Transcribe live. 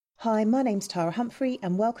Hi, my name's Tara Humphrey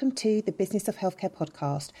and welcome to the Business of Healthcare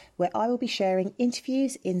podcast, where I will be sharing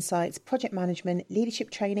interviews, insights, project management,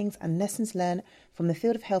 leadership trainings and lessons learned from the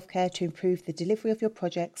field of healthcare to improve the delivery of your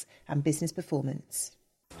projects and business performance.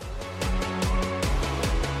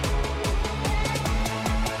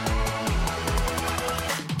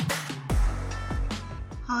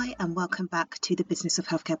 Hi and welcome back to the Business of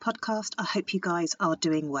Healthcare podcast. I hope you guys are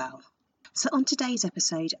doing well. So on today's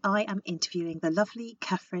episode, I am interviewing the lovely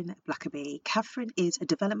Catherine Blackaby. Catherine is a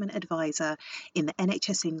development advisor in the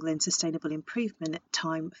NHS England Sustainable Improvement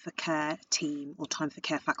Time for Care team or Time for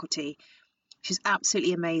Care faculty. She's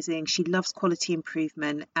absolutely amazing. She loves quality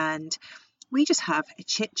improvement, and we just have a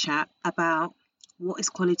chit chat about what is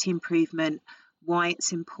quality improvement, why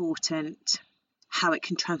it's important, how it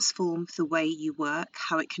can transform the way you work,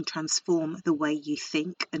 how it can transform the way you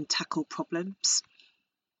think and tackle problems.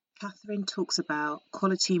 Catherine talks about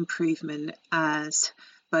quality improvement as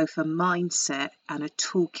both a mindset and a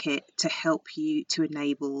toolkit to help you to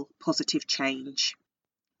enable positive change.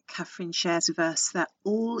 Catherine shares with us that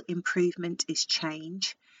all improvement is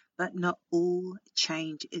change, but not all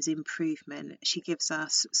change is improvement. She gives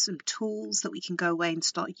us some tools that we can go away and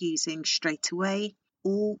start using straight away,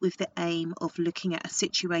 all with the aim of looking at a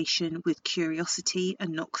situation with curiosity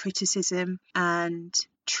and not criticism, and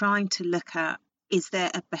trying to look at, is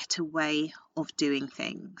there a better way of doing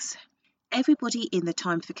things? Everybody in the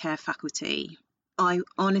Time for Care faculty, I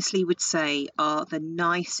honestly would say, are the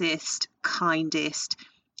nicest, kindest,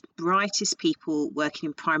 brightest people working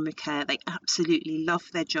in primary care. They absolutely love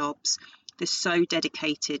their jobs. They're so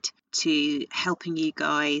dedicated to helping you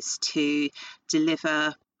guys to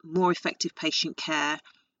deliver more effective patient care,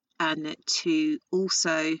 and to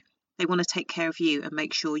also, they want to take care of you and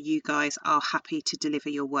make sure you guys are happy to deliver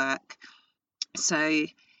your work. So I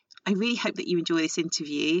really hope that you enjoy this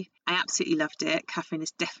interview. I absolutely loved it. Catherine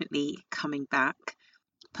is definitely coming back.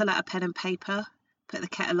 Pull out a pen and paper, put the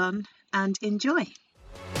kettle on and enjoy.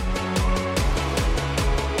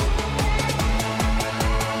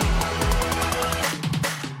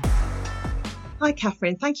 Hi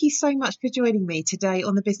Catherine, thank you so much for joining me today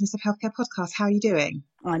on the Business of Healthcare podcast. How are you doing?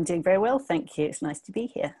 I'm doing very well, thank you. It's nice to be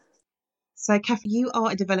here. So, Catherine, you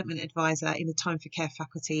are a development advisor in the Time for Care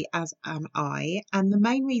faculty, as am I. And the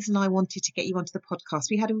main reason I wanted to get you onto the podcast,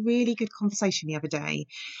 we had a really good conversation the other day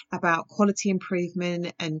about quality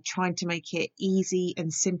improvement and trying to make it easy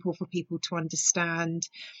and simple for people to understand.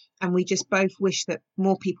 And we just both wish that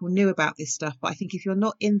more people knew about this stuff. But I think if you're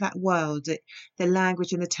not in that world, the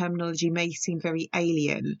language and the terminology may seem very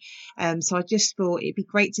alien. So I just thought it'd be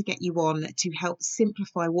great to get you on to help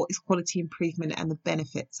simplify what is quality improvement and the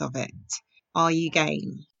benefits of it. Are you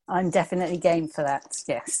game? I'm definitely game for that,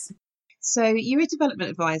 yes. So you're a development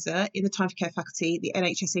advisor in the Time for Care faculty, the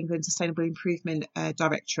NHS England Sustainable Improvement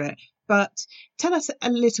Directorate. But tell us a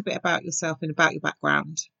little bit about yourself and about your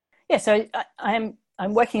background. Yeah, so I'm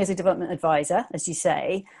working as a development advisor, as you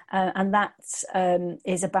say, and that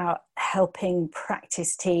is about helping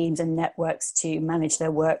practice teams and networks to manage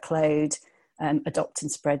their workload, adopt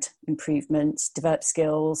and spread improvements, develop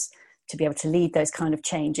skills, to be able to lead those kind of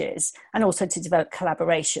changes, and also to develop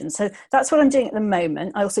collaboration. So that's what I'm doing at the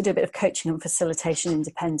moment. I also do a bit of coaching and facilitation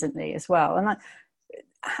independently as well. And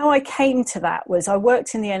how I came to that was I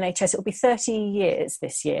worked in the NHS. It'll be 30 years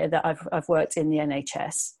this year that I've worked in the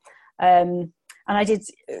NHS. And I did,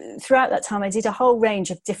 throughout that time, I did a whole range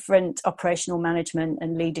of different operational management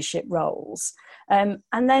and leadership roles. And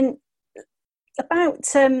then about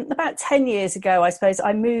 10 years ago, I suppose,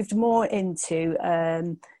 I moved more into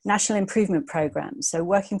national improvement programs. So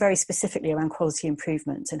working very specifically around quality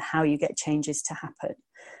improvement and how you get changes to happen.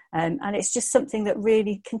 And it's just something that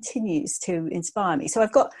really continues to inspire me. So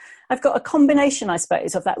I've got a combination, I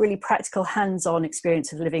suppose, of that really practical hands-on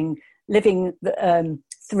experience of living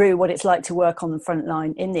through what it's like to work on the front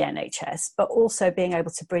line in the NHS, but also being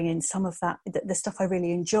able to bring in some of that, the stuff I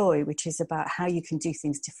really enjoy, which is about how you can do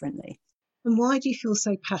things differently. And why do you feel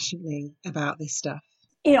so passionately about this stuff?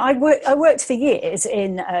 You know, I worked for years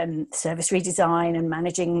in service redesign and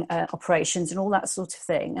managing operations and all that sort of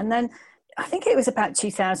thing. And then I think it was about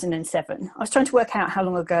 2007. I was trying to work out how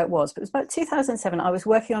long ago it was, but it was about 2007. I was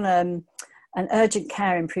working on an urgent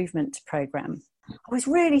care improvement program. I was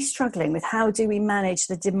really struggling with how do we manage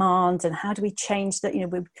the demand and how do we change that. You know,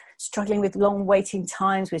 we're struggling with long waiting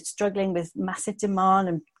times. We're struggling with massive demand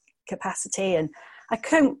and capacity, and I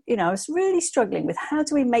was really struggling with how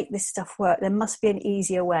do we make this stuff work? There must be an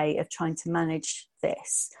easier way of trying to manage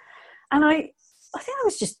this. And I think I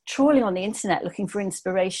was just trawling on the internet looking for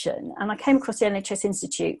inspiration, and I came across the NHS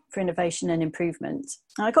Institute for Innovation and Improvement.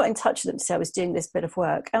 And I got in touch with them to say I was doing this bit of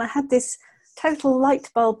work, and I had this total light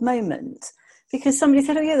bulb moment, because somebody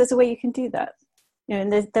said, oh yeah, there's a way you can do that.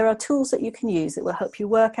 And there are tools that you can use that will help you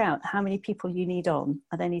work out how many people you need on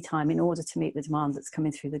at any time in order to meet the demand that's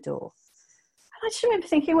coming through the door. And I just remember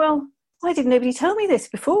thinking, well, why did nobody tell me this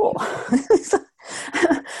before?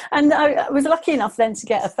 And I was lucky enough then to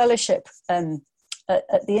get a fellowship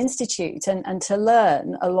at the Institute and to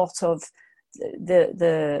learn a lot of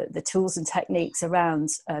the tools and techniques around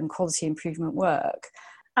quality improvement work.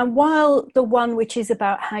 And while the one which is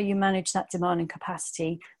about how you manage that demand and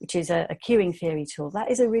capacity, which is a queuing theory tool, that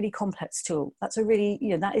is a really complex tool. That's a really,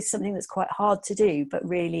 that is something that's quite hard to do, but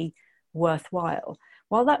really worthwhile.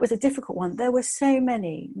 While that was a difficult one, there were so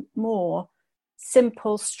many more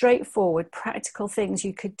simple, straightforward, practical things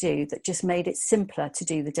you could do that just made it simpler to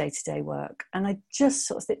do the day-to-day work. And I just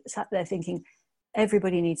sort of sat there thinking,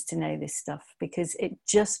 everybody needs to know this stuff because it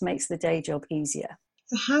just makes the day job easier.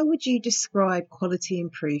 So how would you describe quality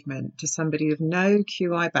improvement to somebody with no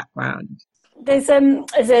QI background? There's a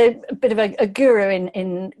bit of a guru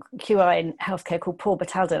in QI in healthcare called Paul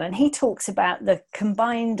Batalden, and he talks about the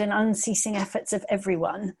combined and unceasing efforts of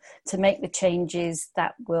everyone to make the changes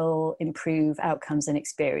that will improve outcomes and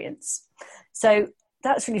experience. So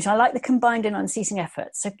that's really, I like the combined and unceasing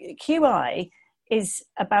efforts. So QI is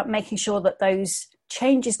about making sure that those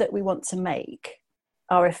changes that we want to make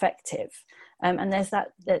are effective. And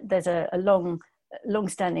there's a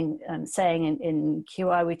long-standing saying in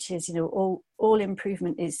QI, which is, all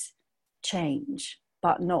improvement is change,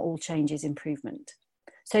 but not all change is improvement.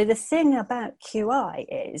 So the thing about QI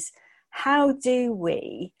is, how do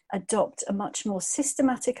we adopt a much more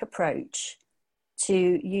systematic approach to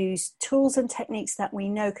use tools and techniques that we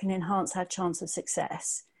know can enhance our chance of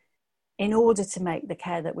success in order to make the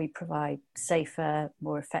care that we provide safer,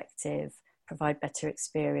 more effective, provide better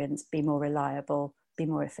experience, be more reliable, be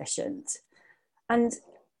more efficient. And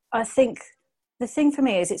I think the thing for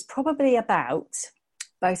me is it's probably about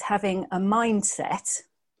both having a mindset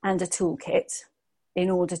and a toolkit in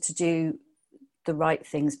order to do the right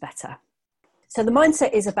things better. So the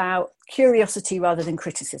mindset is about curiosity rather than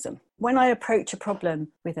criticism. When I approach a problem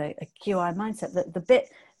with a QI mindset,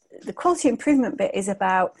 the quality improvement bit is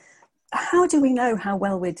about, how do we know how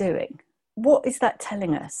well we're doing? What is that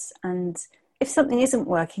telling us? And if something isn't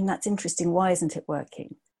working, that's interesting. Why isn't it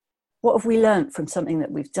working? What have we learned from something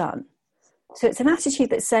that we've done? So it's an attitude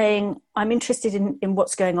that's saying, I'm interested in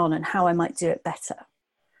what's going on and how I might do it better.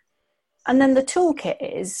 And then the toolkit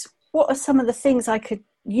is, what are some of the things I could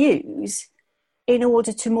use in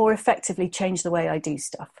order to more effectively change the way I do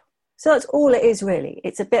stuff? So that's all it is really.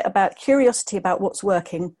 It's a bit about curiosity about what's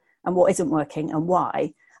working and what isn't working and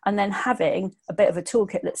why, and then having a bit of a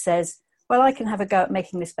toolkit that says, well, I can have a go at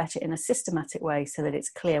making this better in a systematic way so that it's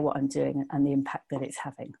clear what I'm doing and the impact that it's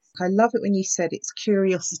having. I love it when you said it's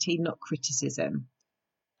curiosity, not criticism.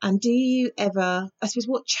 And do you ever, I suppose,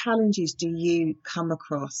 what challenges do you come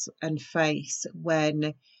across and face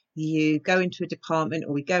when you go into a department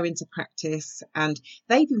or we go into practice and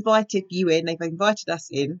they've invited you in, they've invited us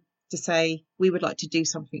in to say, we would like to do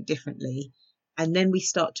something differently. And then we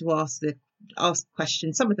start to ask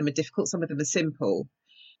questions. Some of them are difficult, some of them are simple.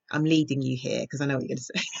 I'm leading you here because I know what you're going to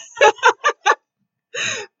say.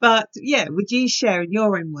 But yeah, would you share in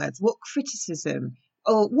your own words, what criticism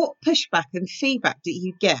or what pushback and feedback do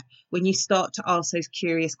you get when you start to ask those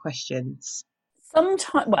curious questions?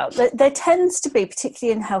 Sometimes, well, there tends to be,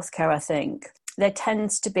 particularly in healthcare, I think, there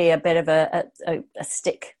tends to be a bit of a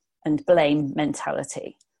stick and blame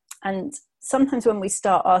mentality. And sometimes when we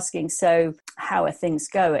start asking, so how are things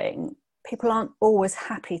going? People aren't always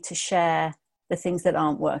happy to share the things that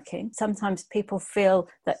aren't working. Sometimes people feel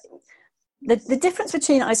that the difference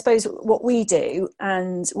between, I suppose, what we do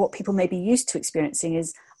and what people may be used to experiencing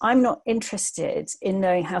is, I'm not interested in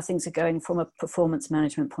knowing how things are going from a performance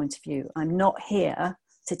management point of view. I'm not here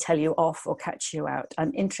to tell you off or catch you out.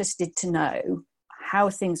 I'm interested to know how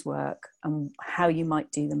things work and how you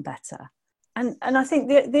might do them better. And I think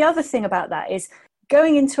the other thing about that is,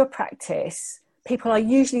 going into a practice, people are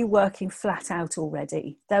usually working flat out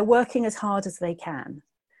already. They're working as hard as they can.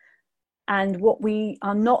 And what we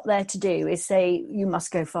are not there to do is say, you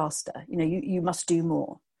must go faster, you must do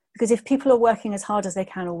more. Because if people are working as hard as they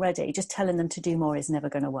can already, just telling them to do more is never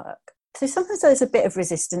going to work. So sometimes there's a bit of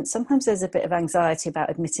resistance, sometimes there's a bit of anxiety about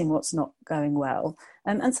admitting what's not going well.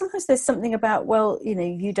 And sometimes there's something about, well,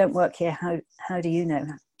 you don't work here, how do you know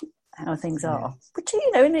how things are? Which,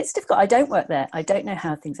 and it's difficult. I don't work there. I don't know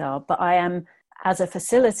how things are, but I am, as a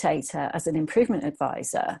facilitator, as an improvement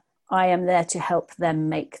advisor, I am there to help them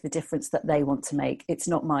make the difference that they want to make. It's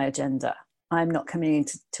not my agenda. I'm not coming in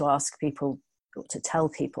to ask people or to tell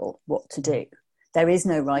people what to do. There is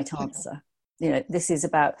no right answer. This is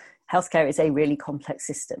about healthcare is a really complex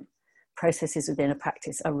system. Processes within a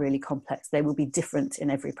practice are really complex. They will be different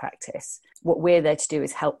in every practice. What we're there to do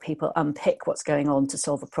is help people unpick what's going on to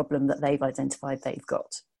solve a problem that they've identified they've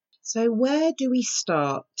got. So where do we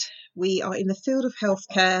start? We are in the field of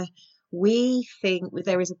healthcare. We think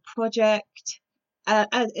there is a project.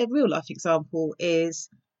 A real life example is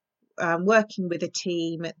working with a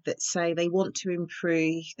team that say they want to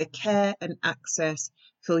improve the care and access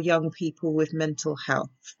for young people with mental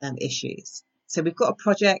health issues. So we've got a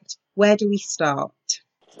project. Where do we start?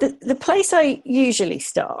 The place I usually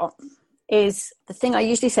start is, the thing I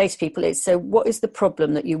usually say to people is, so what is the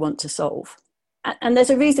problem that you want to solve? And there's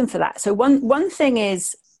a reason for that. So one thing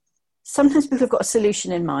is, sometimes people have got a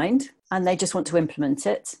solution in mind and they just want to implement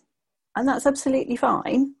it. And that's absolutely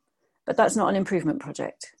fine, but that's not an improvement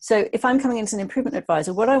project. So if I'm coming in as an improvement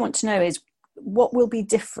advisor, what I want to know is what will be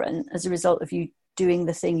different as a result of you doing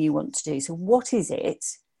the thing you want to do. So what is it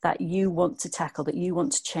that you want to tackle, that you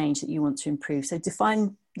want to change, that you want to improve? So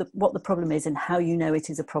define what the problem is and how you know it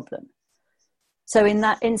is a problem. So in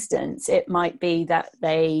that instance, it might be that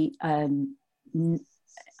they, I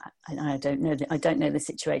don't know the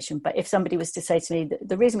situation, but if somebody was to say to me,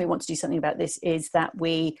 the reason we want to do something about this is that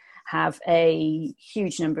we have a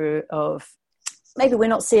huge number of, maybe we're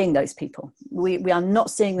not seeing those people. We are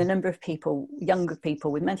not seeing the number of people, younger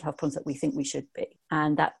people with mental health problems that we think we should be.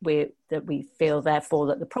 And that we feel, therefore,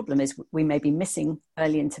 that the problem is we may be missing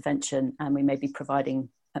early intervention and we may be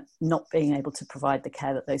not being able to provide the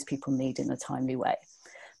care that those people need in a timely way.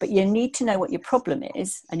 But you need to know what your problem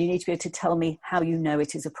is, and you need to be able to tell me how you know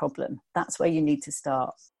it is a problem. That's where you need to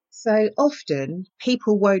start. So often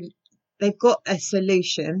people they've got a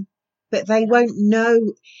solution, but they won't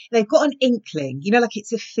know. They've got an inkling, like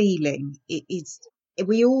it's a feeling.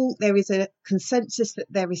 There is a consensus that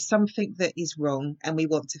there is something that is wrong and we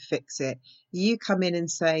want to fix it. You come in and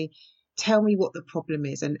say, tell me what the problem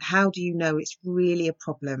is and how do you know it's really a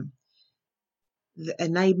problem?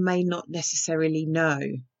 And they may not necessarily know.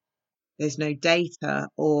 There's no data,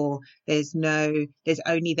 or there's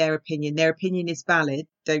only their opinion. Their opinion is valid,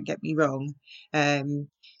 don't get me wrong.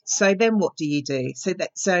 So then what do you do? So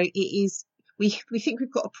it is, we think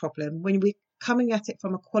we've got a problem. When we're coming at it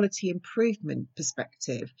from a quality improvement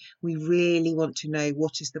perspective, we really want to know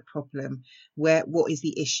what is the problem, what is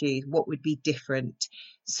the issue, what would be different.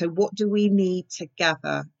 So what do we need to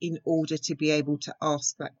gather in order to be able to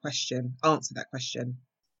answer that question?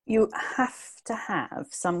 You have to have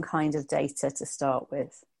some kind of data to start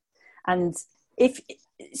with. And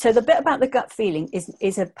so the bit about the gut feeling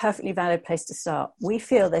is a perfectly valid place to start. We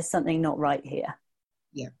feel there's something not right here.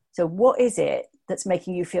 Yeah. So what is it that's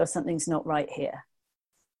making you feel something's not right here?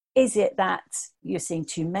 Is it that you're seeing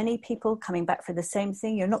too many people coming back for the same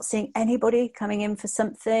thing? You're not seeing anybody coming in for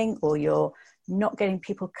something, or you're not getting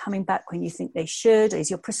people coming back when you think they should? Is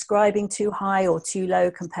your prescribing too high or too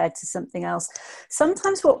low compared to something else?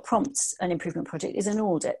 Sometimes what prompts an improvement project is an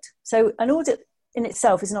audit. So an audit in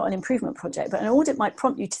itself is not an improvement project, but an audit might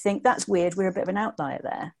prompt you to think, that's weird, we're a bit of an outlier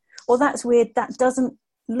there. Or that's weird, that doesn't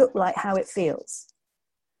look like how it feels.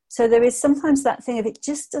 So there is sometimes that thing of it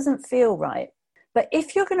just doesn't feel right. But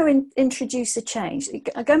if you're going to introduce a change,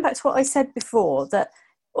 going back to what I said before, that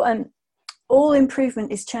all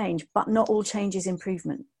improvement is change, but not all change is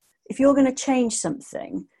improvement. If you're going to change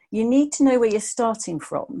something, you need to know where you're starting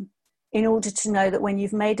from in order to know that when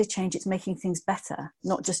you've made a change, it's making things better,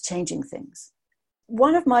 not just changing things.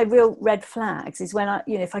 One of my real red flags is when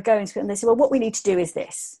if I go into it and they say, well, what we need to do is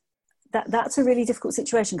this. That's a really difficult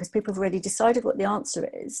situation because people have already decided what the answer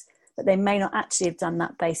is, but they may not actually have done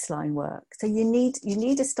that baseline work. So you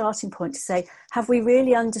need a starting point to say, have we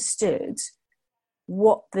really understood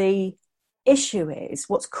what the issue is,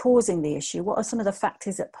 what's causing the issue, what are some of the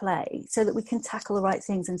factors at play, so that we can tackle the right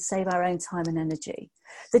things and save our own time and energy.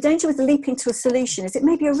 The danger with leaping to a solution is it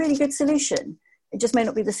may be a really good solution, it just may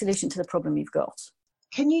not be the solution to the problem you've got.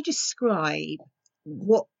 Can you describe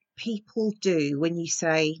what people do when you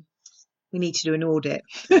say we need to do an audit?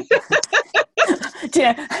 Do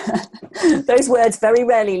you know, those words very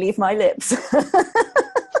rarely leave my lips.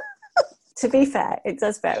 To be fair, it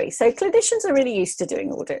does vary. So clinicians are really used to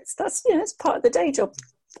doing audits. That's, it's part of the day job.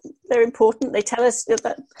 They're important. They tell us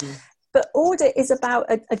that. But audit is about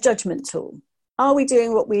a judgment tool. Are we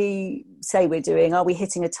doing what we say we're doing? Are we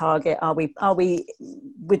hitting a target? Are we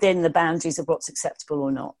within the boundaries of what's acceptable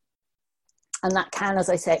or not? And that can, as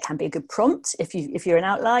I say, it can be a good prompt. If you're an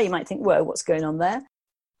outlier, you might think, whoa, what's going on there?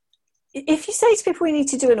 if you say to people we need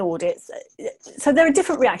to do an audit, so there are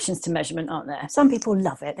different reactions to measurement, aren't there? Some people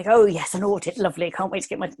love it. They go, oh yes, an audit, lovely, can't wait to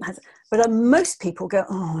get my hands. But most people go,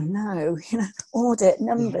 oh no, audit,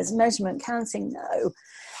 numbers, measurement, counting, no.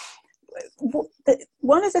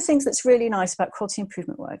 One of the things that's really nice about quality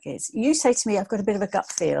improvement work is you say to me, I've got a bit of a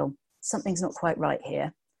gut feel, something's not quite right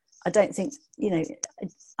here. I don't think,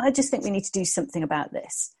 I just think we need to do something about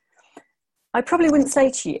this. I probably wouldn't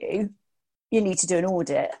say to you, you need to do an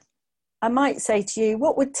audit. I might say to you,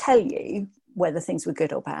 what would tell you whether things were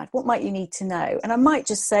good or bad? What might you need to know? And I might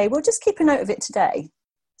just say, well, just keep a note of it today.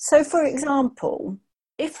 So for example,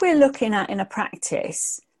 if we're looking at in a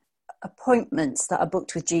practice, appointments that are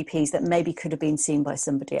booked with GPs that maybe could have been seen by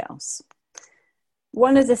somebody else,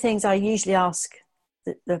 one of the things I usually ask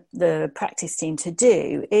the practice team to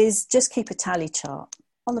do is just keep a tally chart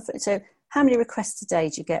on the phone. So how many requests a day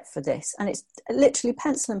do you get for this? And it's literally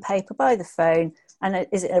pencil and paper by the phone. And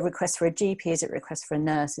is it a request for a GP? Is it a request for a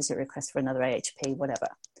nurse? Is it a request for another AHP? Whatever.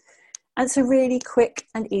 And it's a really quick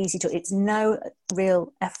and easy tool. It's no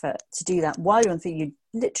real effort to do that while you're on the, you're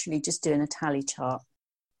literally just doing a tally chart.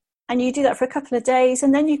 And you do that for a couple of days,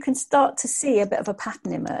 and then you can start to see a bit of a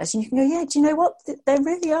pattern emerge. And you can go, yeah, do you know what? There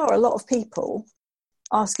really are a lot of people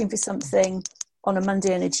asking for something on a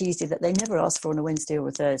Monday and a Tuesday that they never asked for on a Wednesday or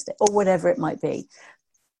a Thursday, or whatever it might be.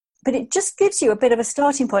 But it just gives you a bit of a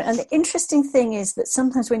starting point. And the interesting thing is that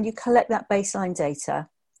sometimes when you collect that baseline data,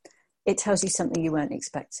 it tells you something you weren't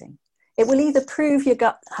expecting. It will either prove your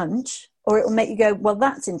gut hunch, or it will make you go, well,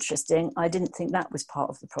 that's interesting. I didn't think that was part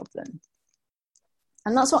of the problem.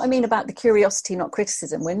 And that's what I mean about the curiosity, not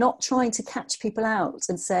criticism. We're not trying to catch people out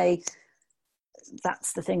and say,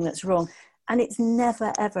 that's the thing that's wrong. And it's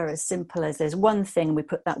never, ever as simple as there's one thing, we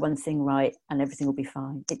put that one thing right and everything will be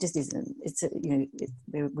fine. It just isn't.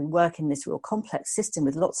 We work in this real complex system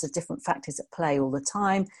with lots of different factors at play all the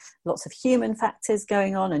time, lots of human factors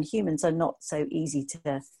going on, and humans are not so easy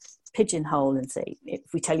to pigeonhole and say, if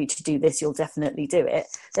we tell you to do this, you'll definitely do it.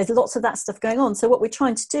 There's lots of that stuff going on. So what we're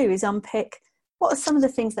trying to do is unpick what are some of the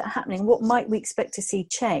things that are happening, what might we expect to see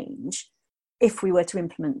change if we were to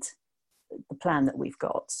implement the plan that we've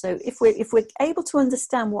got. So if we're able to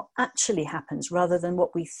understand what actually happens rather than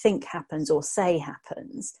what we think happens or say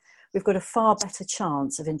happens, we've got a far better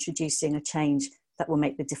chance of introducing a change that will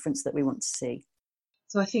make the difference that we want to see.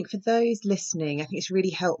 So I think for those listening, I think it's really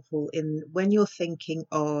helpful in when you're thinking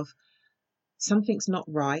of something's not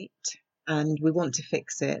right and we want to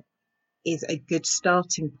fix it, is a good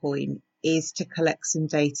starting point is to collect some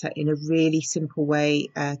data in a really simple way,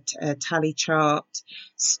 a tally chart,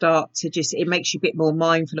 it makes you a bit more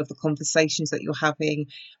mindful of the conversations that you're having,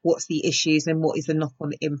 what's the issues and what is the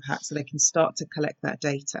knock-on impact, so they can start to collect that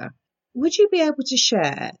data. Would you be able to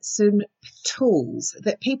share some tools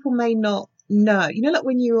that people may not know? Like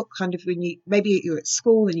when maybe you're at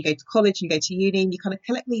school and you go to college and you go to uni and you kind of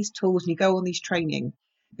collect these tools and you go on these training,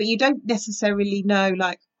 but you don't necessarily know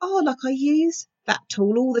I use that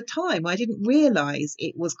tool all the time. I didn't realise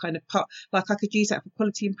it was kind of I could use that for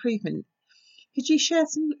quality improvement. Could you share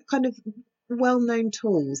some kind of well-known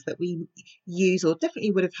tools that we use or definitely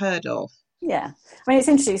would have heard of? Yeah, I mean, it's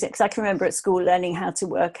interesting because I can remember at school learning how to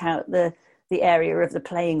work out the area of the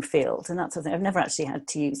playing field and that sort of thing. I've never actually had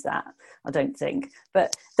to use that, I don't think.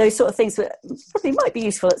 But those sort of things probably might be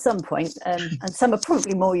useful at some point, and some are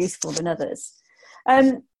probably more useful than others.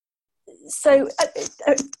 So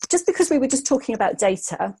just because we were just talking about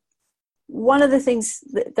data, one of the things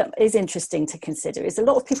that is interesting to consider is a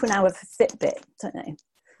lot of people now have a Fitbit, don't they?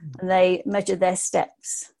 And they measure their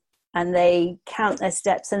steps and they count their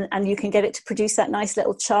steps, and you can get it to produce that nice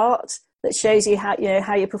little chart that shows you how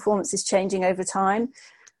your performance is changing over time.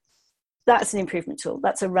 That's an improvement tool.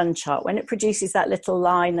 That's a run chart. When it produces that little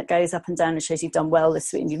line that goes up and down and shows you've done well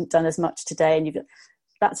this week and you've done as much today,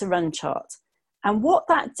 that's a run chart. And what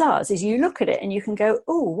that does is you look at it and you can go,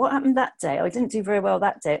 oh, what happened that day? I didn't do very well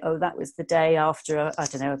that day. Oh, that was the day after, I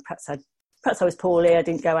don't know, perhaps I was poorly, I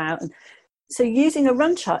didn't go out. And so using a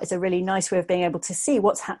run chart is a really nice way of being able to see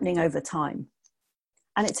what's happening over time.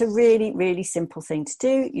 And it's a really, really simple thing to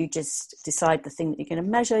do. You just decide the thing that you're going to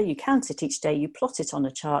measure, you count it each day, you plot it on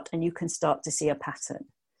a chart, and you can start to see a pattern.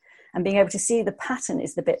 And being able to see the pattern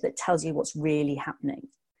is the bit that tells you what's really happening.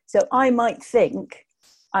 So I might think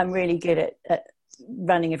I'm really good at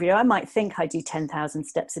running every day. I might think I do 10,000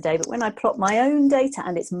 steps a day, but when I plot my own data,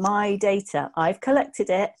 and it's my data, I've collected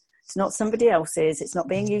it, it's not somebody else's, it's not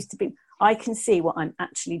being used to be, I can see what I'm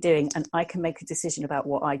actually doing and I can make a decision about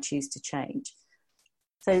what I choose to change.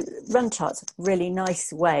 So run charts, a really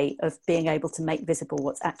nice way of being able to make visible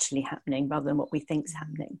what's actually happening rather than what we think is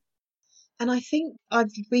happening. And I think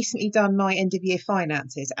I've recently done my end of year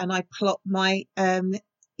finances, and I plot my,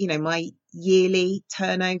 my yearly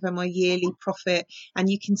turnover, my yearly profit, and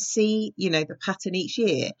you can see, the pattern each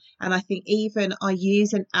year. And I think even I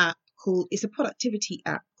use an app it's a productivity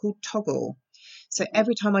app called Toggle. So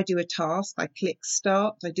every time I do a task, I click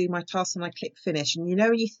start, I do my task and I click finish. And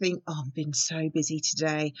when you think, oh, I've been so busy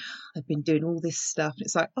today, I've been doing all this stuff. And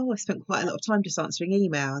it's like, oh, I spent quite a lot of time just answering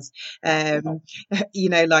emails.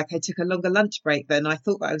 Like I took a longer lunch break than I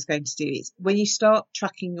thought I was going to do. It's when you start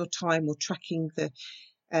tracking your time or tracking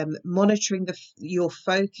monitoring your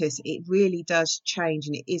focus, it really does change,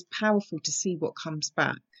 and it is powerful to see what comes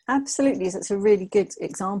back. Absolutely, it's a really good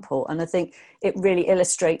example, and I think it really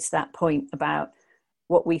illustrates that point about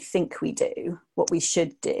what we think we do, what we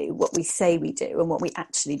should do, what we say we do, and what we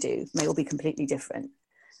actually do may all be completely different.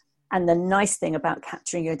 And the nice thing about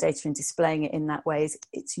capturing your data and displaying it in that way is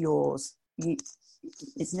it's yours.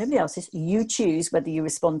 It's nobody else's. You choose whether you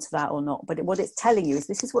respond to that or not. But what it's telling you is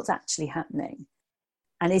this is what's actually happening.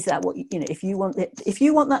 And is that what if you want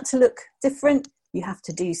that to look different, you have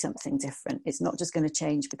to do something different. It's not just going to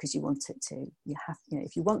change because you want it to. You have,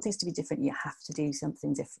 if you want things to be different, you have to do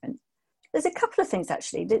something different. There's a couple of things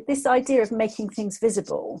actually. This idea of making things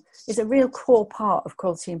visible is a real core part of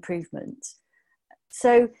quality improvement.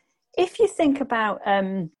 So if you think about,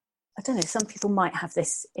 I don't know, some people might have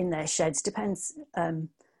this in their sheds, depends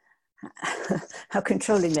how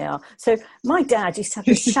controlling they are. So my dad used to have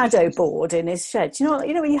this shadow board in his shed. You know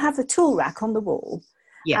when you have the tool rack on the wall,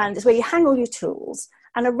 yeah, and it's where you hang all your tools,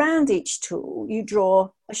 and around each tool you draw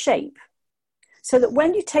a shape, so that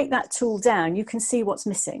when you take that tool down, you can see what's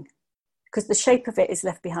missing, because the shape of it is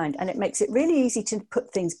left behind, and it makes it really easy to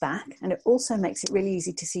put things back, and it also makes it really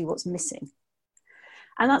easy to see what's missing.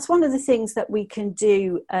 And that's one of the things that we can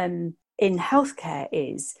do in healthcare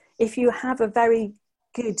is if you have a very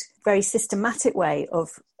good, very systematic way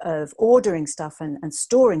of ordering stuff and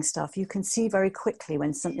storing stuff, you can see very quickly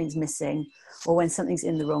when something's missing or when something's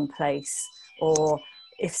in the wrong place, or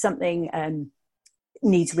if something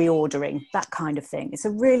needs reordering, that kind of thing. It's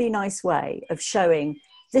a really nice way of showing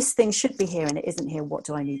this thing should be here and it isn't here. What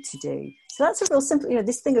do I need to do? So that's a real simple,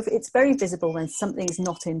 this thing of it's very visible when something's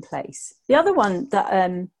not in place. The other one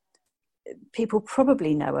that people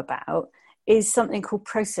probably know about is something called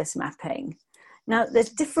process mapping. Now, there's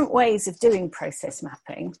different ways of doing process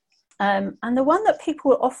mapping. And the one that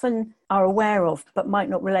people often are aware of but might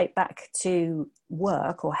not relate back to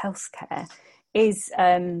work or healthcare is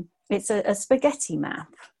it's a spaghetti map.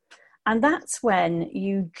 And that's when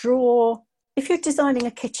you draw, if you're designing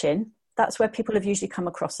a kitchen, that's where people have usually come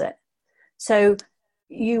across it. So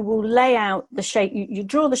you will lay out the shape, you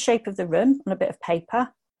draw the shape of the room on a bit of paper,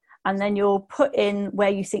 and then you'll put in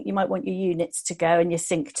where you think you might want your units to go, and your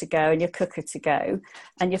sink to go, and your cooker to go,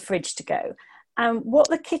 and your fridge to go. And what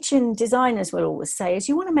the kitchen designers will always say is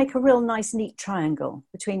you want to make a real nice, neat triangle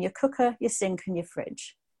between your cooker, your sink, and your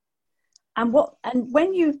fridge. And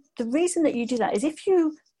the reason that you do that is if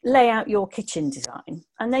you lay out your kitchen design,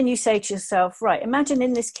 and then you say to yourself, right, imagine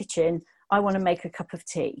in this kitchen, I want to make a cup of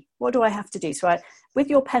tea. What do I have to do? So with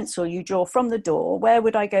your pencil, you draw from the door, where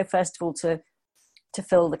would I go first of all to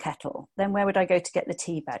fill the kettle? Then where would I go to get the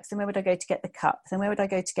tea bags? Then where would I go to get the cup? Then where would I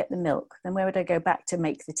go to get the milk? Then where would I go back to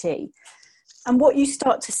make the tea? And what you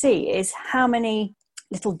start to see is how many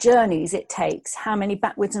little journeys it takes, how many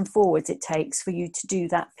backwards and forwards it takes for you to do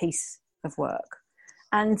that piece of work.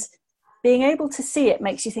 And being able to see it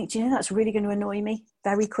makes you think, that's really going to annoy me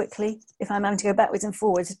very quickly if I'm having to go backwards and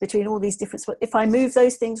forwards between all these different spots. If I move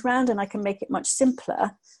those things around and I can make it much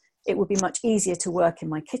simpler, it will be much easier to work in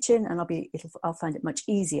my kitchen, and I'll find it much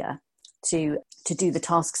easier to do the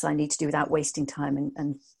tasks I need to do without wasting time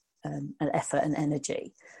and effort and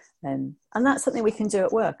energy. And that's something we can do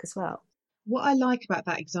at work as well. What I like about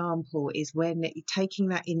that example is when you're taking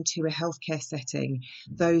that into a healthcare setting,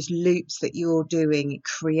 those loops that you're doing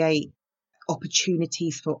create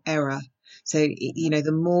opportunities for error. So,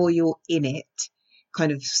 the more you're in it,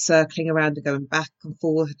 kind of circling around and going back and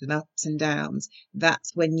forth and ups and downs,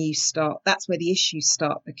 that's where the issues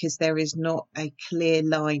start, because there is not a clear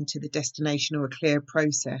line to the destination or a clear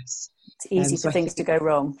process. It's easy for things to go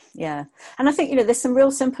wrong. Yeah. And I think, there's some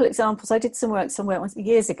real simple examples. I did some work somewhere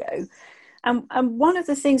years ago. And one of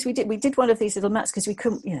the things we did one of these little maps because we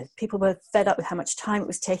couldn't, people were fed up with how much time it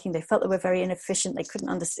was taking. They felt they were very inefficient. They couldn't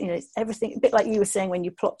understand, everything, a bit like you were saying, when you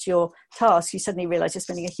plot your task, you suddenly realize you're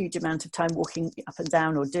spending a huge amount of time walking up and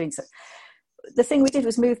down or doing so. The thing we did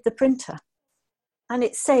was move the printer, and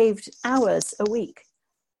it saved hours a week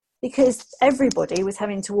because everybody was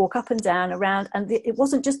having to walk up and down around. And it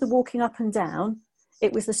wasn't just the walking up and down.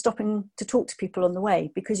 it was the stopping to talk to people on the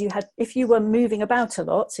way, because if you were moving about a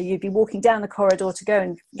lot, so you'd be walking down the corridor to go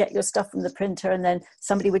and get your stuff from the printer, and then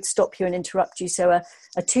somebody would stop you and interrupt you. So a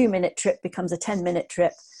 2-minute trip becomes a 10-minute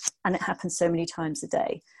trip, and it happens so many times a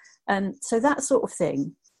day. So that sort of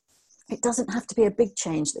thing, it doesn't have to be a big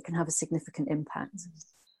change that can have a significant impact.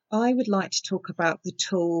 I would like to talk about the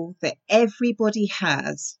tool that everybody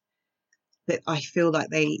has, that I feel like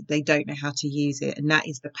they don't know how to use it, and that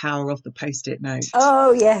is the power of the Post-it note.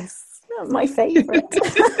 Oh, yes. My favourite.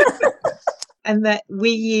 And that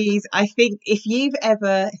we use, I think if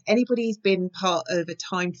anybody's been part of a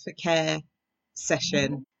Time for Care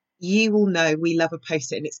session, you will know we love a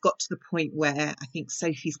Post-it, and it's got to the point where I think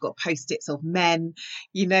Sophie's got Post-its of men,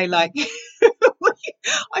 like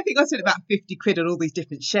I think I spent about 50 quid on all these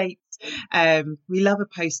different shapes. We love a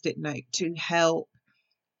Post-it note to help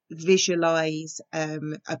visualize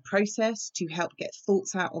a process, to help get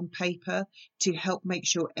thoughts out on paper, to help make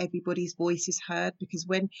sure everybody's voice is heard, because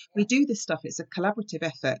when we do this stuff, it's a collaborative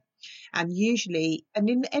effort, and usually, and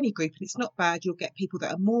in any group, and it's not bad, you'll get people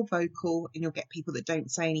that are more vocal and you'll get people that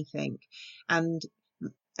don't say anything, and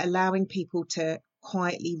allowing people to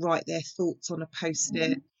quietly write their thoughts on a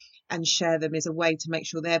Post-it and share them is a way to make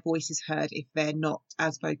sure their voice is heard if they're not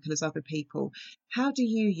as vocal as other people. How do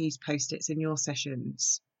you use Post-its in your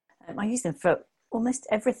sessions? I use them for almost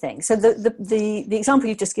everything. So the example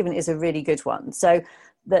you've just given is a really good one. So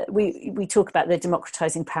that we talk about the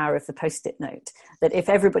democratizing power of the Post-it note, that if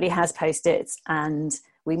everybody has Post-its, and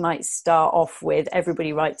we might start off with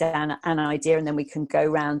everybody write down an idea, and then we can go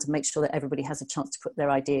around and make sure that everybody has a chance to put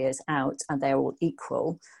their ideas out and they're all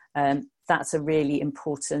equal. That's a really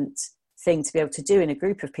important thing to be able to do in a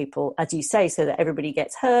group of people, as you say, so that everybody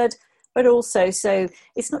gets heard, but also, so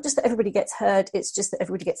it's not just that everybody gets heard, it's just that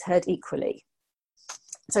everybody gets heard equally.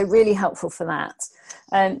 So really helpful for that.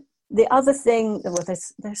 The other thing, well,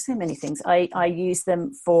 there's so many things. I use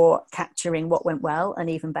them for capturing what went well and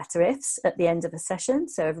even better ifs at the end of a session.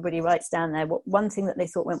 So everybody writes down there one thing that they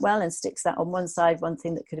thought went well and sticks that on one side. One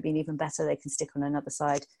thing that could have been even better, they can stick on another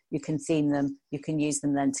side. You can theme them. You can use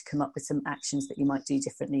them then to come up with some actions that you might do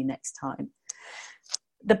differently next time.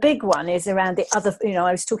 The big one is around the other,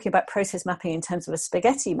 I was talking about process mapping in terms of a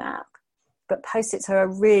spaghetti map. But Post-its are a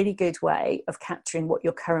really good way of capturing what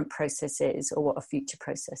your current process is or what a future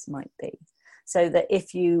process might be. So that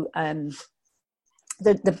if you,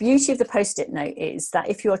 the beauty of the Post-it note is that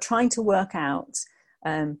if you're trying to work out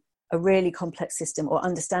a really complex system or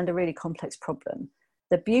understand a really complex problem,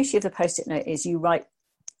 the beauty of the Post-it note is you get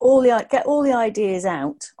all the ideas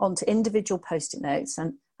out onto individual Post-it notes,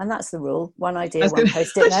 and that's the rule. One idea, one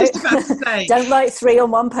Post-it note. Don't write 3 on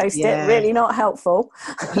one Post-it. Yeah. Really not helpful.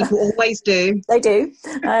 People always do. They do.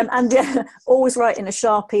 And always write in a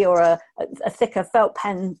Sharpie or a thicker felt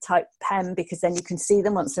pen type pen, because then you can see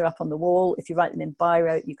them once they're up on the wall. If you write them in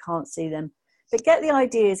biro, you can't see them. But get the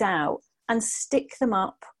ideas out and stick them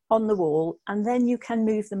up on the wall, and then you can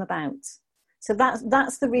move them about. So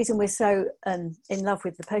that's the reason we're so in love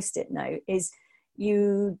with the Post-it note, is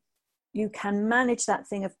you can manage that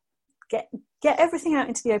thing of get everything out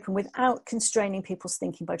into the open without constraining people's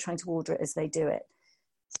thinking by trying to order it as they do it.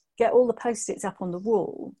 Get all the Post-its up on the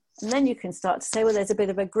wall, and then you can start to say, well, there's a bit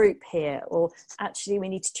of a group here, or actually we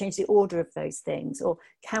need to change the order of those things, or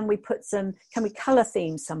can we colour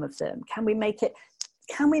theme some of them? Can we make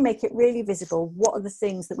it really visible? What are the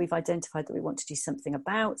things that we've identified that we want to do something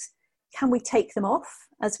about? Can we take them off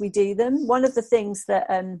as we do them? One of the things that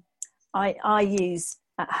I use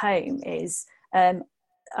at home is I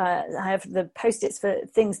have the Post-its for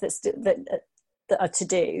things that are to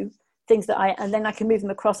do, things that and then I can move them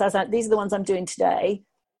across as these are the ones I'm doing today,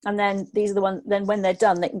 and then these are the ones, then when they're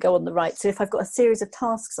done they can go on the right. So if I've got a series of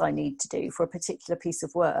tasks I need to do for a particular piece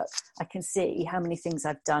of work, I can see how many things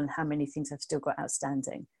I've done, how many things I've still got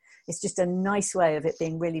outstanding. It's just a nice way of it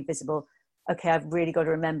being really visible. Okay, I've really got to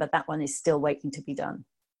remember that one is still waiting to be done.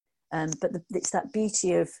 But it's that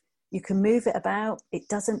beauty of, you can move it about. It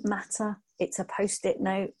doesn't matter. It's a Post-it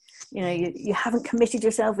note. You haven't committed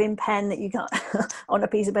yourself in pen that you got on a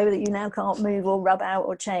piece of paper that you now can't move or rub out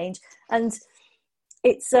or change. And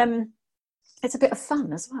it's a bit of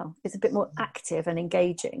fun as well. It's a bit more active and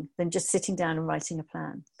engaging than just sitting down and writing a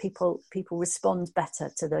plan. People respond better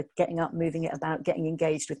to the getting up, moving it about, getting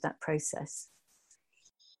engaged with that process.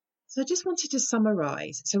 So I just wanted to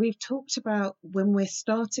summarise. So we've talked about when we're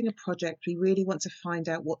starting a project, we really want to find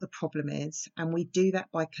out what the problem is. And we do that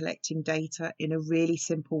by collecting data in a really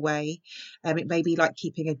simple way. It may be like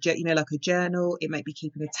keeping a journal. It may be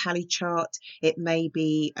keeping a tally chart. It may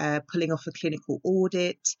be pulling off a clinical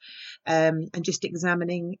audit, and just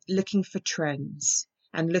looking for trends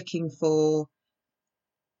and looking for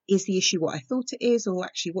is the issue what I thought it is, or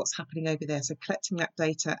actually what's happening over there? So collecting that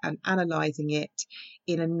data and analysing it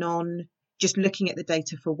in a just looking at the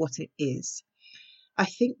data for what it is. I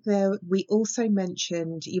think we also you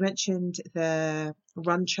mentioned the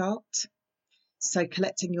run chart. So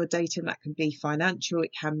collecting your data, and that can be financial,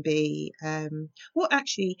 it can be,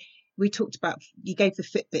 we talked about, you gave the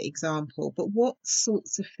Fitbit example, but what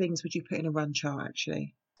sorts of things would you put in a run chart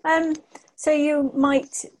actually? So you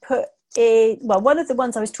might put one of the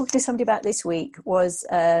ones I was talking to somebody about this week was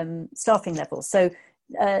staffing levels. So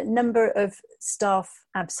number of staff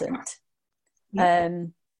absent. Yeah.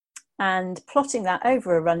 And plotting that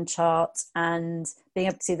over a run chart and being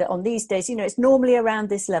able to see that on these days, it's normally around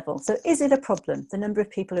this level. So is it a problem? The number of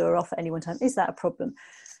people who are off at any one time, is that a problem?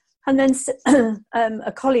 And then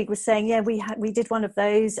a colleague was saying, yeah, we did one of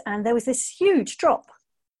those and there was this huge drop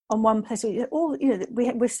on one place. We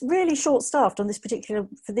were really short staffed on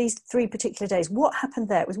for these 3 particular days. What happened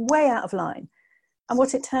there? It was way out of line. And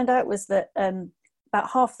what it turned out was that about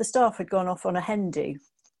half the staff had gone off on a hen do.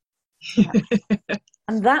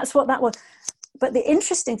 And that's what that was. But the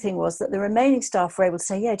interesting thing was that the remaining staff were able to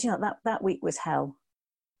say, yeah, do you know, that week was hell.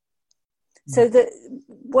 So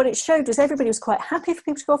what it showed was everybody was quite happy for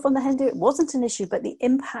people to go off on the hen do. It wasn't an issue, but the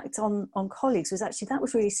impact on colleagues was actually, that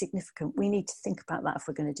was really significant. We need to think about that if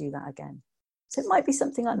we're going to do that again. So it might be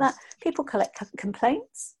something like that. People collect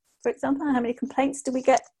complaints, for example. How many complaints do we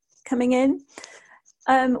get coming in?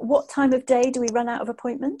 What time of day do we run out of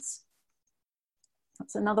appointments?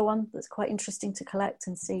 That's another one that's quite interesting to collect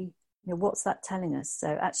and see, what's that telling us?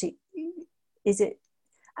 So actually, is it,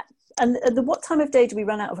 and what time of day do we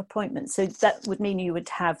run out of appointments? So that would mean you would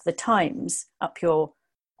have the times up your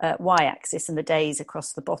y-axis and the days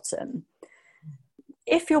across the bottom.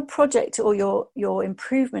 If your project or your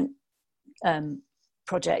improvement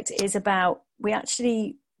project is about, we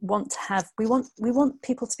actually want to have, we want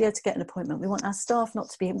people to be able to get an appointment. We want our staff not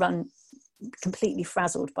to be run completely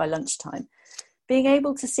frazzled by lunchtime. Being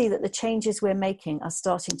able to see that the changes we're making are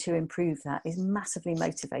starting to improve that is massively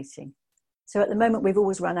motivating. So at the moment, we've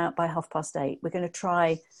always run out by 8:30. We're going to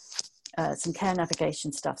try some care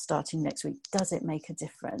navigation stuff starting next week. Does it make a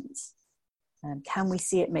difference? Can we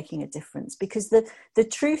see it making a difference? Because the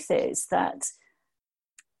truth is that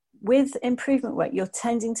with improvement work, you're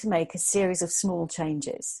tending to make a series of small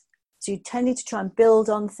changes. So you're tending to try and build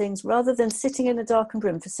on things rather than sitting in a darkened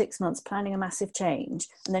room for 6 months, planning a massive change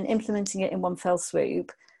and then implementing it in one fell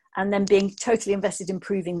swoop and then being totally invested in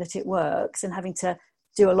proving that it works and having to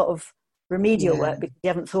do a lot of remedial work because you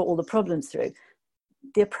haven't thought all the problems through.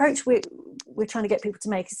 The approach we're trying to get people to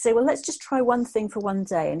make is say, well, let's just try one thing for one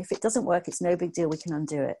day. And if it doesn't work, it's no big deal. We can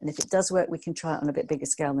undo it. And if it does work, we can try it on a bit bigger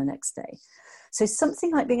scale the next day. So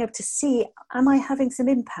something like being able to see, am I having some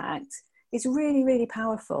impact, is really, really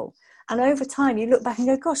powerful. And over time, you look back and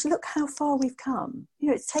go, gosh, look how far we've come.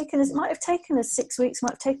 It might have taken us 6 weeks,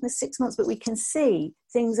 might have taken us 6 months, but we can see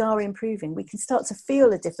things are improving. We can start to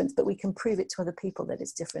feel a difference, but we can prove it to other people that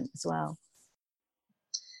it's different as well.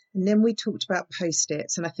 And then we talked about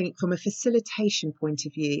Post-its. And I think from a facilitation point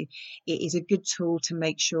of view, it is a good tool to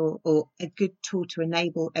make sure, or a good tool to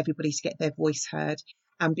enable everybody to get their voice heard.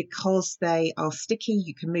 And because they are sticky,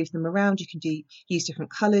 you can move them around. You can use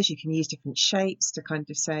different colours. You can use different shapes to kind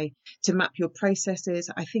of to map your processes.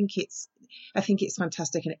 I think it's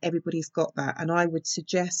fantastic, and everybody's got that. And I would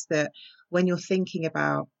suggest that when you're thinking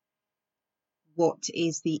about what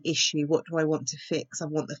is the issue, what do I want to fix, I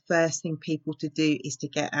want the first thing people to do is to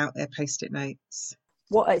get out their Post-it notes.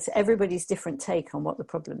 It's everybody's different take on what the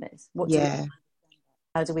problem is.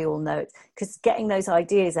 How do we all know it? Because getting those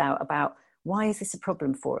ideas out about why is this a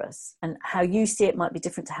problem for us, and how you see it might be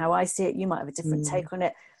different to how I see it. You might have a different take on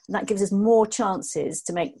it, and that gives us more chances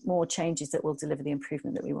to make more changes that will deliver the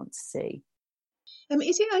improvement that we want to see.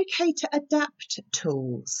 Is it okay to adapt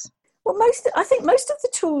tools? Well, I think most of the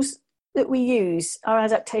tools that we use are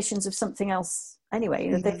adaptations of something else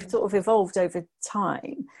anyway. They've sort of evolved over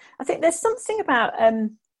time. I think there's something about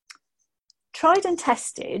tried and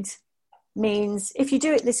tested means if you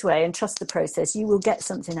do it this way and trust the process, you will get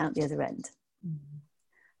something out the other end.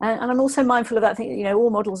 And I'm also mindful of that thing, all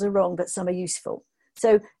models are wrong, but some are useful.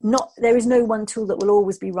 So there is no one tool that will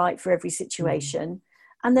always be right for every situation.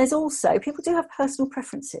 And there's also, people do have personal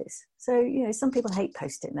preferences. So, some people hate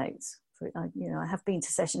Post-it notes. I have been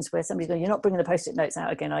to sessions where somebody's going, you're not bringing the Post-it notes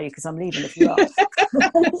out again, are you? Because I'm leaving if you are.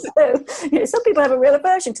 So, some people have a real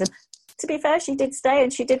aversion to them. To be fair, she did stay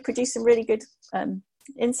and she did produce some really good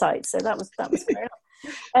insights. So that was fair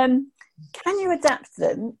enough. Can you adapt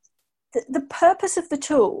them? The purpose of the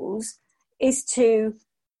tools is to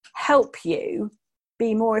help you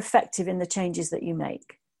be more effective in the changes that you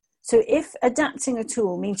make. So if adapting a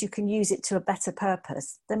tool means you can use it to a better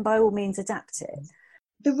purpose, then by all means adapt it.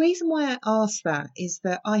 The reason why I ask that is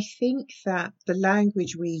that I think that the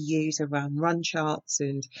language we use around run charts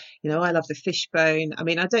and, I love the fishbone. I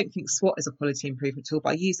mean, I don't think SWOT is a quality improvement tool,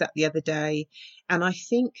 but I used that the other day. And I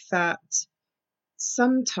think that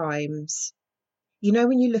sometimes,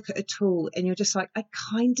 when you look at a tool and you're just like, I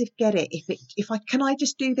kind of get it. Can I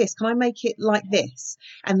just do this? Can I make it like this?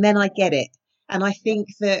 And then I get it. And I think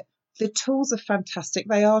that the tools are fantastic.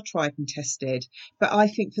 They are tried and tested. But I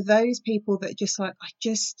think for those people that are just like,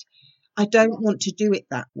 I don't want to do it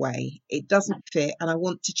that way. It doesn't fit and I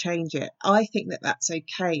want to change it. I think that that's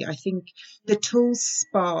okay. I think the tools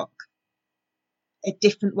spark a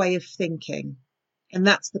different way of thinking. And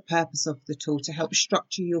that's the purpose of the tool, to help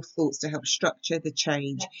structure your thoughts, to help structure the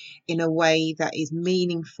change in a way that is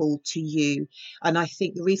meaningful to you. And I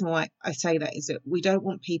think the reason why I say that is that we don't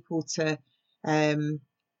want people to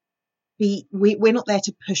we're not there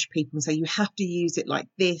to push people and say, you have to use it like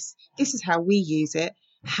this. This is how we use it.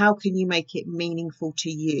 How can you make it meaningful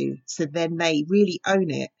to you? So then they really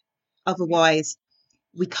own it. Otherwise,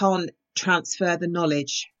 we can't transfer the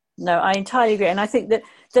knowledge. No, I entirely agree. And I think that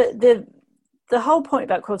the whole point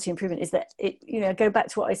about quality improvement is that go back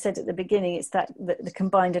to what I said at the beginning. It's that the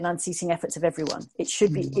combined and unceasing efforts of everyone. It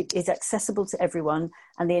should be, it is accessible to everyone.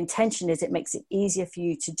 And the intention is it makes it easier for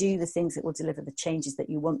you to do the things that will deliver the changes that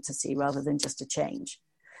you want to see rather than just a change.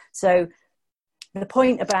 So the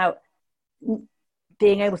point about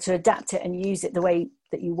being able to adapt it and use it the way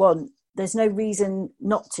that you want, there's no reason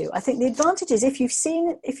not to. I think the advantage is if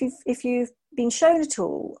you've been shown a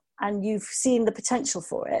tool and you've seen the potential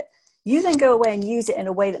for it, you then go away and use it in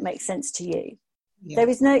a way that makes sense to you. Yeah. There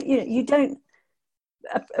is no, you don't,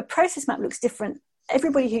 a process map looks different.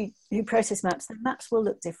 Everybody who process maps, the maps will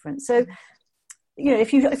look different. So,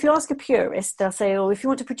 if you ask a purist, they'll say, oh, if you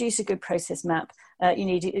want to produce a good process map, you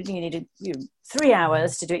need 3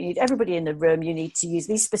 hours to do it. You need everybody in the room. You need to use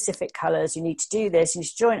these specific colors. You need to do this. You need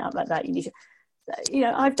to join it up like that. You need to,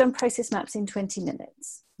 I've done process maps in 20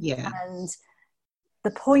 minutes. Yeah. And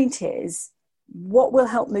the point is, what will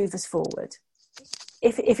help move us forward?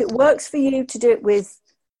 If it works for you to do it with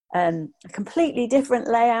a completely different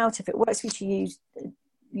layout, if it works for you to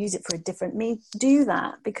use it for a different means, do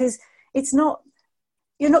that, because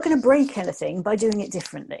you're not going to break anything by doing it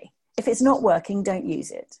differently. If it's not working, don't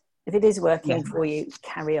use it. If it is working for you,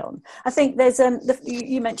 carry on. I think there's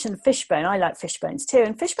you mentioned fishbone. I like fishbones too.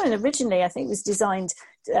 And fishbone originally, I think, was designed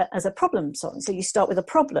as a problem solving. So you start with a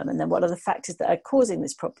problem, and then what are the factors that are causing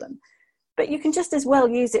this problem? But you can just as well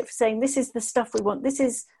use it for saying, this is the stuff we want. This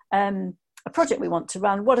is a project we want to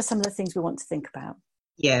run. What are some of the things we want to think about?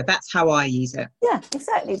 Yeah, that's how I use it. Yeah,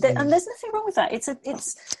 exactly. And there's nothing wrong with that. It's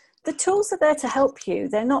the tools are there to help you.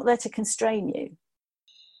 They're not there to constrain you.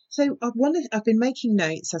 So I've been making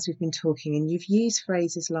notes as we've been talking, and you've used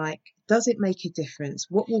phrases like, does it make a difference?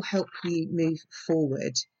 What will help you move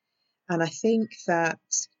forward? And I think that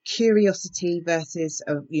curiosity versus,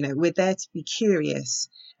 we're there to be curious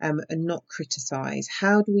and not criticize.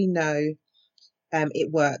 How do we know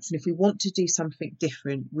it works? And if we want to do something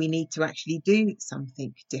different, we need to actually do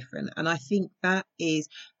something different. And I think that is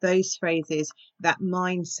those phrases, that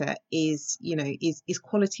mindset is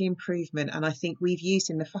quality improvement. And I think we've used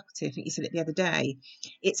in the faculty, I think you said it the other day,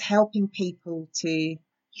 it's helping people you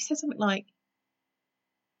said something like,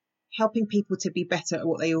 helping people to be better at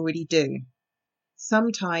what they already do.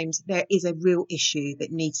 Sometimes there is a real issue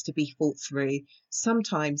that needs to be thought through.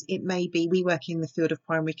 Sometimes it may be, we work in the field of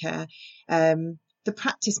primary care, the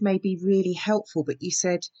practice may be really helpful, but you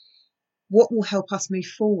said, what will help us move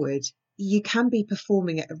forward? You can be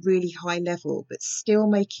performing at a really high level, but still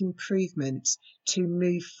make improvements to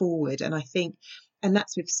move forward. And I think, and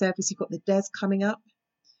that's with service, you've got the DES coming up,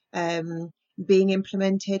 being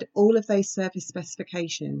implemented, all of those service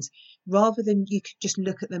specifications, rather than you could just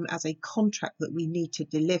look at them as a contract that we need to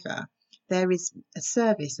deliver, there is a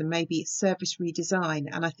service, and maybe it's service redesign.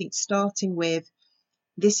 And I think starting with,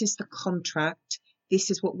 this is the contract,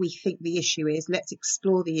 this is what we think the issue is, let's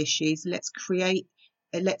explore the issues, let's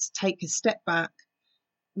take a step back,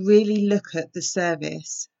 really look at the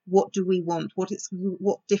service. What do we want?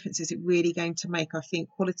 What difference is it really going to make? I think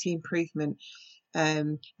quality improvement,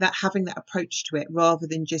 that having that approach to it rather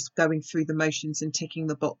than just going through the motions and ticking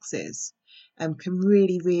the boxes, can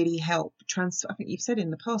really, really help I think you've said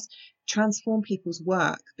in the past, transform people's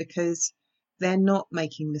work, because they're not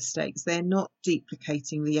making mistakes, they're not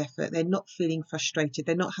duplicating the effort, they're not feeling frustrated,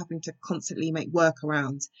 they're not having to constantly make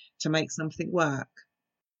workarounds to make something work.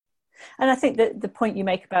 And I think that the point you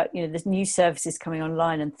make about, there's new services coming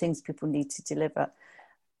online and things people need to deliver,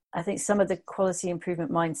 I think some of the quality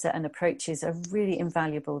improvement mindset and approaches are really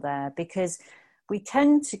invaluable there, because we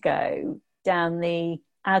tend to go down the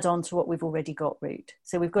add on to what we've already got route.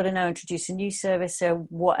 So we've got to now introduce a new service. So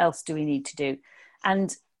what else do we need to do?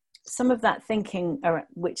 And some of that thinking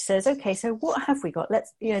which says, okay, so what have we got?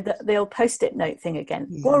 Let's, the old post-it note thing again.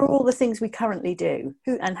 Yeah. What are all the things we currently do?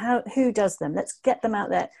 Who does them? Let's get them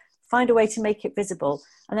out there, find a way to make it visible.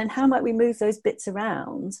 And then how might we move those bits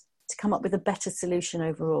around to come up with a better solution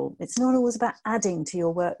overall? It's not always about adding to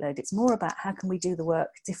your workload. It's more about how can we do the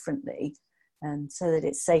work differently, and so that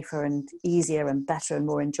it's safer and easier and better and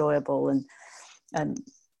more enjoyable. And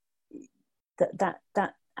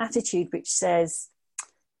that attitude which says,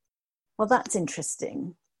 well, that's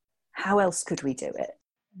interesting. How else could we do it?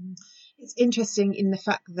 It's interesting in the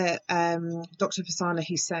fact that Dr. Fasana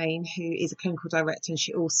Hussain, who is a clinical director and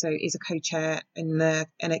she also is a co-chair in the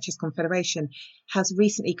NHS Confederation, has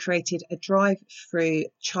recently created a drive-through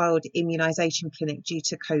child immunisation clinic due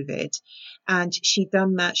to COVID. And she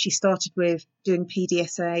started with doing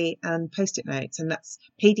PDSA and post-it notes, and that's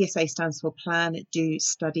PDSA stands for Plan, Do,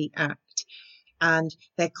 Study, Act. And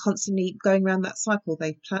they're constantly going around that cycle.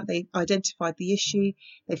 They've identified the issue,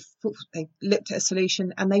 they've looked at a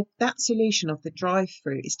solution, and that solution of the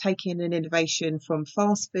drive-through is taking an innovation from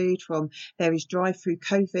fast food, from there is drive-through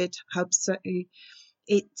COVID hubs. So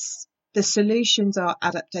it's the solutions are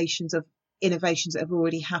adaptations of innovations that have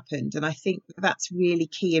already happened, and I think that's really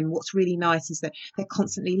key. And what's really nice is that they're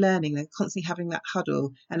constantly learning, they're constantly having that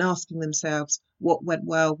huddle and asking themselves what went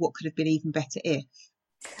well, what could have been even better if.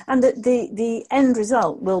 And the end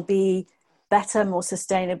result will be better, more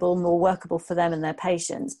sustainable, more workable for them and their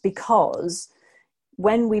patients, because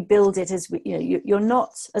when we build it you're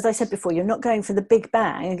not, as I said before, you're not going for the big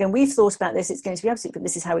bang. Again, we've thought about this, it's going to be absolute, but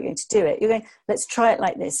this is how we're going to do it. You're going, let's try it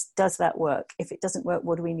like this. Does that work? If it doesn't work,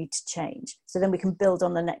 what do we need to change? So then we can build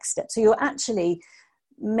on the next step. So you're actually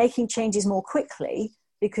making changes more quickly,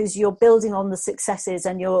 because you're building on the successes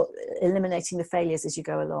and you're eliminating the failures as you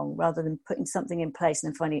go along, rather than putting something in place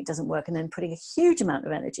and then finding it doesn't work and then putting a huge amount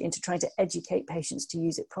of energy into trying to educate patients to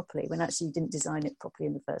use it properly when actually you didn't design it properly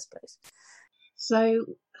in the first place. So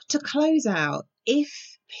to close out, if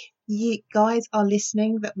you guys are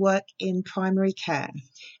listening that work in primary care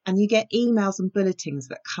and you get emails and bulletins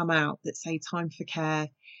that come out that say time for care,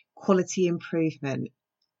 quality improvement,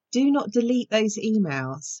 do not delete those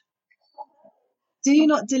emails. Do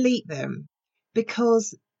not delete them,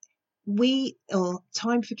 because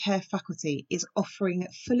Time for Care faculty is offering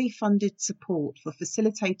fully funded support for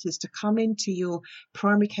facilitators to come into your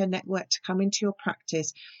primary care network, to come into your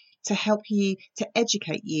practice, to help you, to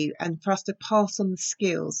educate you, and for us to pass on the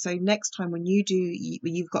skills. So next time when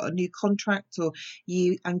you've got a new contract or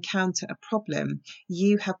you encounter a problem,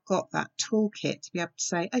 you have got that toolkit to be able to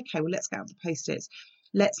say, okay, well, let's get out the post-its.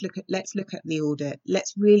 Let's look at the audit.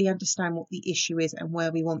 Let's really understand what the issue is and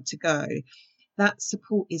where we want to go. That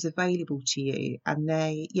support is available to you. And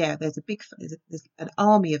there's an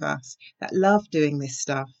army of us that love doing this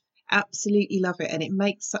stuff. Absolutely love it. And it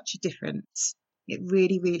makes such a difference. It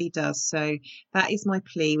really, really does. So that is my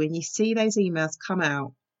plea. When you see those emails come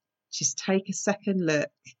out, just take a second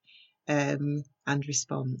look and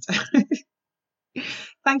respond.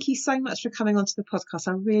 Thank you so much for coming onto the podcast.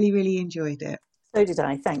 I really, really enjoyed it. So did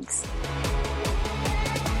I. Thanks.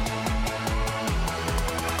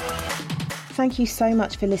 Thank you so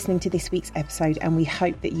much for listening to this week's episode, and we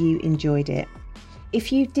hope that you enjoyed it.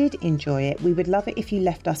 If you did enjoy it, we would love it if you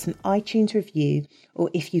left us an iTunes review, or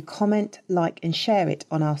if you comment, like and share it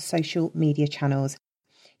on our social media channels.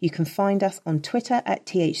 You can find us on Twitter at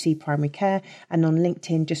THC Primary Care, and on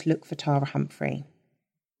LinkedIn just look for Tara Humphrey.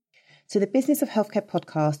 So the Business of Healthcare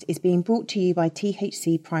podcast is being brought to you by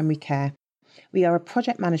THC Primary Care. We are a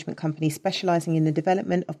project management company specialising in the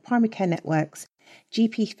development of primary care networks,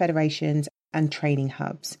 GP federations and training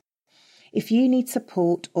hubs. If you need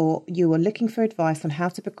support or you are looking for advice on how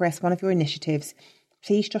to progress one of your initiatives,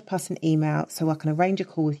 please drop us an email so I can arrange a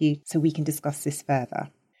call with you so we can discuss this further.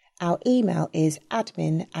 Our email is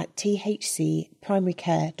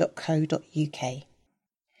admin@thcprimarycare.co.uk.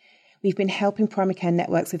 We've been helping primary care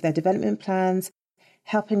networks with their development plans,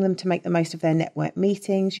 helping them to make the most of their network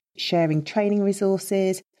meetings, sharing training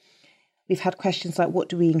resources. We've had questions like, what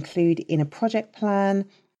do we include in a project plan?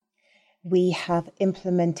 We have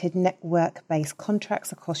implemented network-based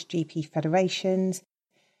contracts across GP federations.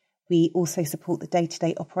 We also support the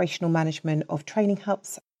day-to-day operational management of training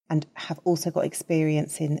hubs and have also got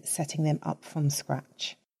experience in setting them up from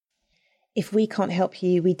scratch. If we can't help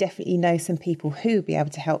you, we definitely know some people who will be able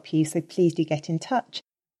to help you, so please do get in touch.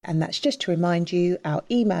 And that's just to remind you, our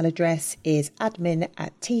email address is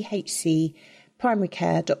admin@thcprimarycare.co.uk.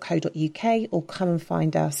 primarycare.co.uk or come and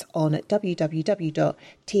find us on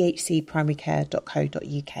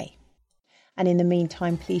www.thcprimarycare.co.uk. And in the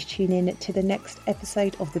meantime, please tune in to the next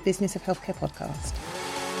episode of the Business of Healthcare podcast.